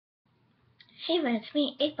Hey everyone, it's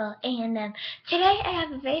me, April, and today I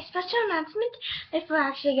have a very special announcement before I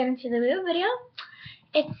actually get into the real video.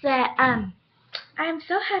 It's that I'm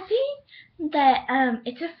so happy that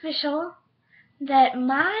it's official that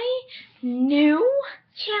my new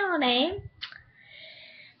channel name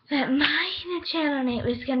is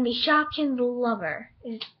gonna be Shopkins Lover.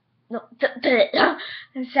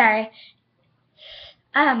 I'm sorry.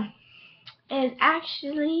 Is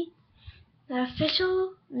actually the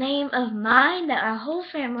official name of mine that our whole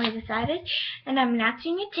family decided, and I'm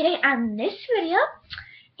announcing it today on this video.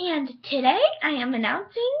 And today I am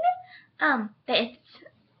announcing that it's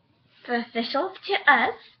official to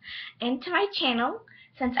us and to my channel,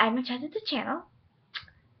 since I'm in charge of the channel.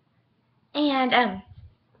 And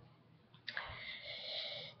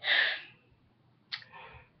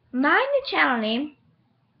my new channel name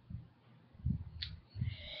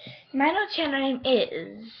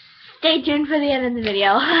is, stay tuned for the end of the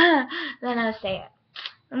video, then I'll say it.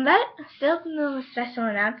 But still, the special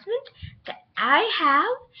announcement that I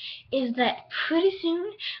have is that pretty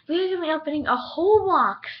soon we're going to be opening a whole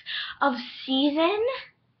box of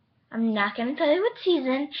I'm not going to tell you what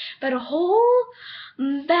season, but a whole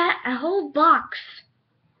box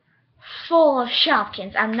full of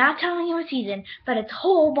Shopkins. I'm not telling you what season, but it's a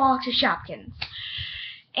whole box of Shopkins.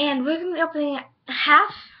 And we're going to be opening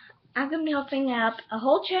I'm going to be opening up a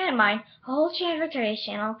whole tray of mine, a whole tray of Victoria's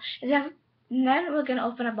channel, and then we're going to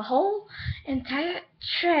open up a whole entire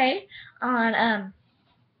tray on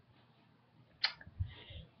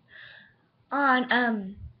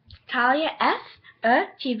Talia S,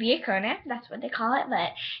 TBA Corner, that's what they call it,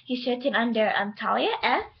 but you search it under Talia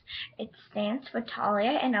S. It stands for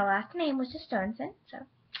Talia, and her last name was just Sorensen, so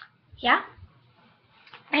yeah.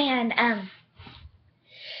 And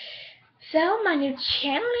so my new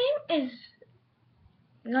channel name is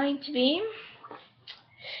going to be,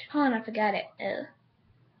 hold on, I forgot it.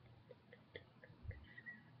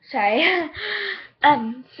 Sorry.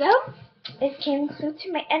 So it came through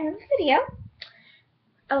to my end of the video.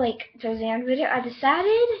 Towards the end of the video, I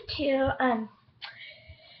decided to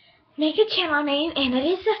make a channel name, and it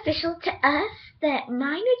is official to us that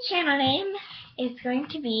my new channel name is going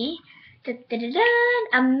to be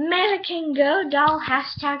American Girl Doll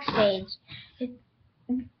 #stage.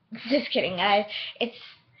 Just kidding, guys. It's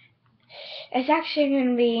actually going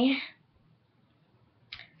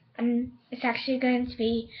to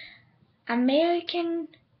be American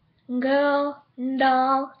Girl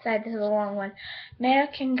Doll. Sorry, this is a long one.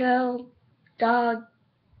 American Girl Doll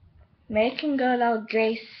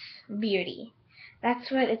Grace Beauty.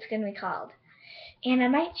 That's what it's gonna be called. And I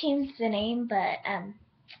might change the name, but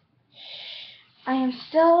I am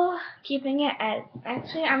still keeping it as.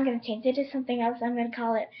 Actually, I'm gonna change it to something else. I'm gonna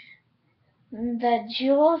call it the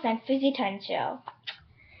Jules and Fizzy Time Show.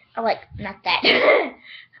 Not that.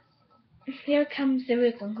 Here comes the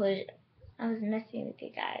real conclusion. I was messing with you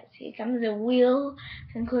guys. Here comes the real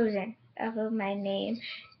conclusion of what my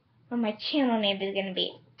channel name is gonna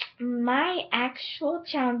be. My actual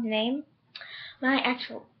channel name,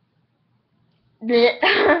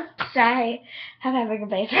 sorry, I'm having a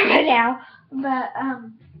brain fart right now, but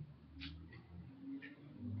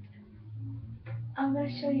I'm gonna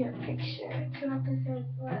show you a picture to represent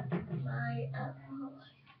what my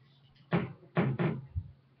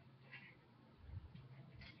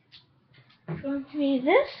it's going to be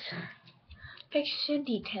this picture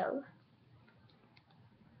detail.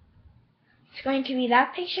 It's going to be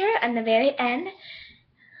that picture and the very end.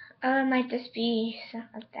 It might just be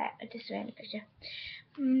something like that, just a random picture.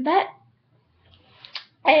 But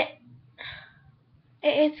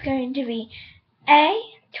it's going to be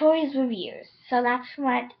Toys Reviews. So that's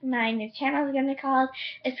what my new channel is going to be called.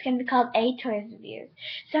 It's going to be called Toys Reviews.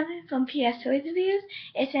 Something from PS Toys Reviews.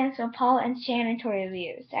 It stands for Paul and Shannon Toy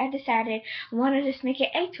Reviews. So I decided I wanted to just make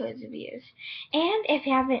it Toys Reviews. And if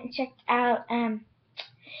you haven't checked out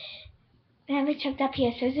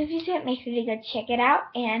PS Toys Reviews yet, make sure to go check it out.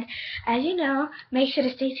 And as you know, make sure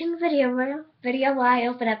to stay tuned for the video while I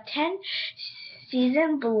open up 10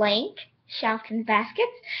 season blank Shopkins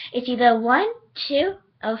baskets. It's either 1, 2,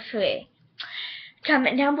 or 3.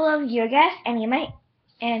 Comment down below your guess, and you might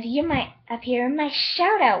appear in my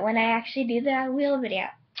shout out when I actually do the real video,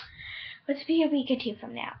 which will be a week or 2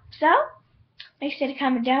 from now. So make sure to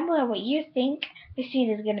comment down below what you think the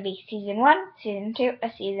season is going to be: season 1, season 2,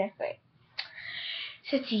 or season 3.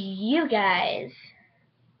 So see you guys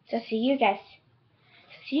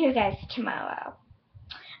tomorrow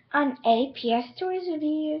on PS Toys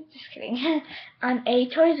Reviews. Just kidding. On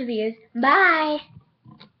Toys Reviews. Bye.